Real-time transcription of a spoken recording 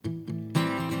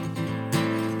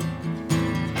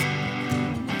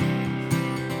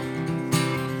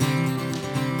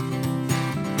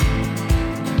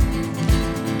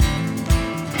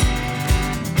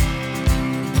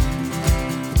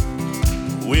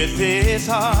with his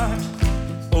heart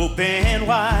open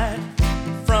wide,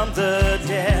 from the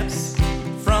depths,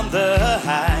 from the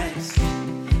heights,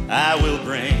 I will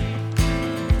bring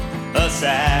a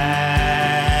sacrifice.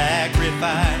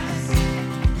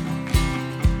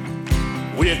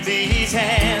 With these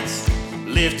hands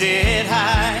lifted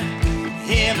high,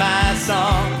 hear my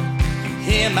song,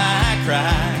 hear my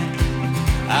cry,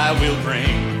 I will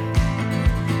bring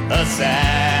a sacrifice.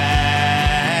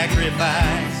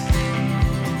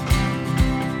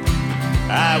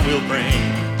 I will bring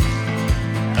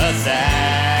a sacrifice.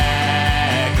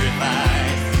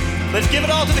 Let's give it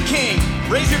all to the King.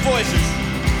 Raise your voices.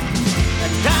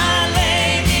 And I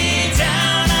lay me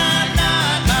down, I'm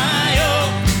not my own,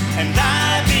 and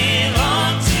I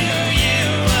belong to you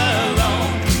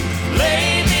alone.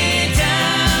 Lay me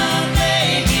down,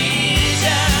 lay me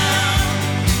down.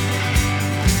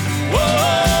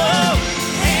 Whoa,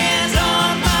 hands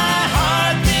on my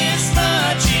heart, this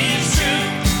much is true.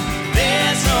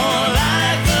 There's no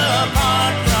life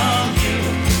apart from you.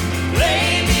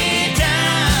 Lay me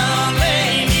down,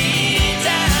 lay me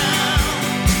down.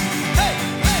 Hey,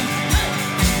 hey, hey.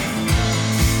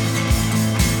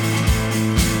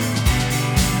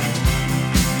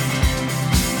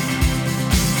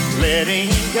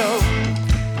 Letting go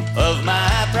of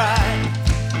my pride,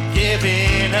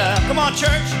 giving up. Come on,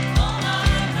 church.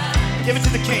 Give it to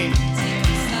the King.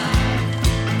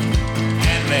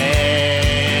 And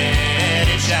let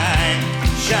it shine,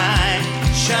 shine,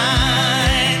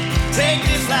 shine. Take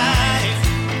this life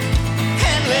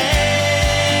and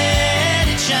let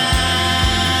it shine.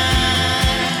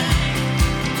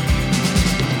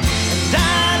 And I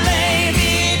lay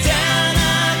me down,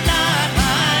 I'm not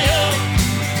my own,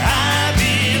 I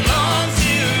belong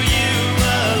to you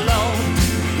alone.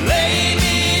 Lay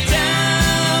me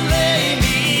down, lay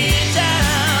me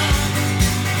down.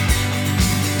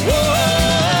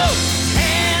 Whoa,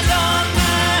 hand on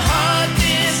my heart,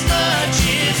 this much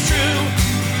is true.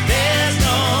 There's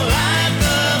no life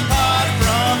apart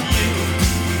from you.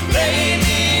 Lay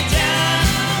me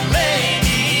down, lay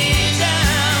me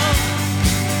down.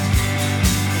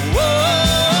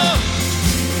 Whoa,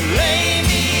 lay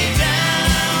me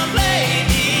down, lay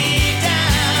me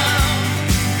down.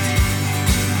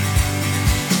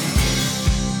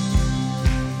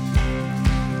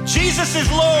 Jesus is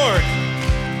Lord.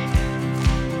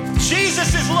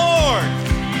 Jesus is Lord.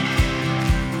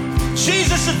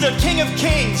 Jesus is the King of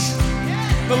Kings,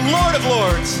 the Lord of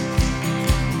Lords.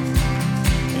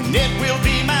 And it will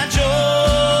be my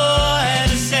joy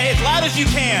to say as loud as you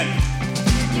can,